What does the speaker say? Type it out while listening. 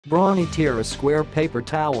Brawny Tear-A-Square Paper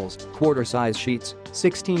Towels, quarter-size sheets,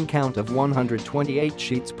 16 count of 128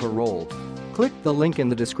 sheets per roll. Click the link in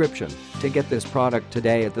the description to get this product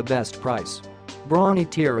today at the best price. Brawny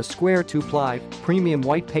Tear-A-Square 2-ply premium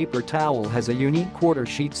white paper towel has a unique quarter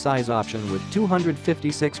sheet size option with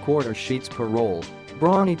 256 quarter sheets per roll.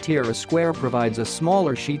 Brawny Tear-A-Square provides a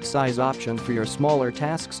smaller sheet size option for your smaller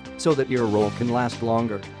tasks so that your roll can last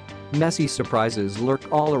longer. Messy surprises lurk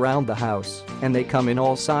all around the house, and they come in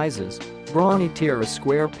all sizes. Brawny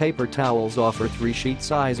Tear-A-Square paper towels offer 3 sheet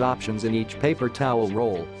size options in each paper towel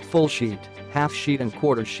roll: full sheet, half sheet and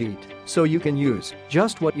quarter sheet, so you can use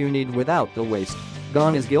just what you need without the waste.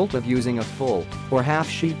 Gone is guilt of using a full or half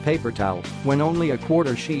sheet paper towel when only a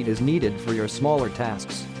quarter sheet is needed for your smaller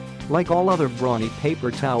tasks. Like all other Brawny paper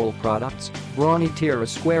towel products, Brawny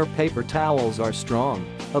Tear-A-Square paper towels are strong,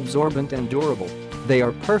 absorbent and durable. They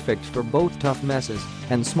are perfect for both tough messes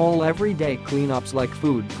and small everyday cleanups like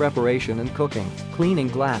food preparation and cooking, cleaning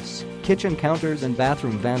glass, kitchen counters and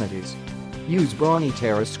bathroom vanities. Use Brawny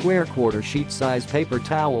Tear-A-Square quarter sheet size paper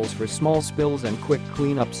towels for small spills and quick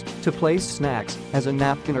cleanups, to place snacks, as a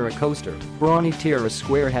napkin or a coaster. Brawny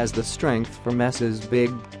Tear-A-Square has the strength for messes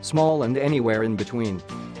big, small and anywhere in between.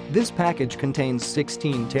 This package contains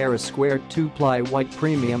 16 Tear-A-Square 2-ply white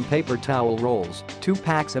premium paper towel rolls, 2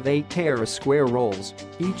 packs of 8 Tear-A-Square rolls.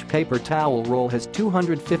 Each paper towel roll has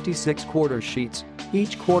 256 quarter sheets.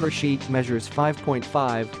 Each quarter sheet measures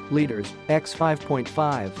 5.5 liters x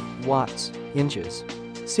 5.5 watts inches.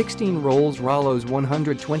 16 rolls Rollo's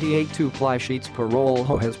 128 2-ply sheets per roll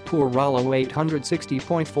has poor Rollo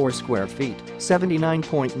 860.4 square feet,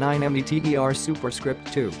 79.9 meter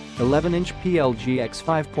superscript 2, 11-inch PLG x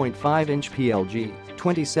 5.5-inch PLG,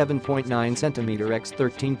 27.9 cm x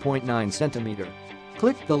 13.9 cm.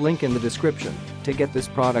 Click the link in the description to get this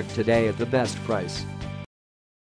product today at the best price.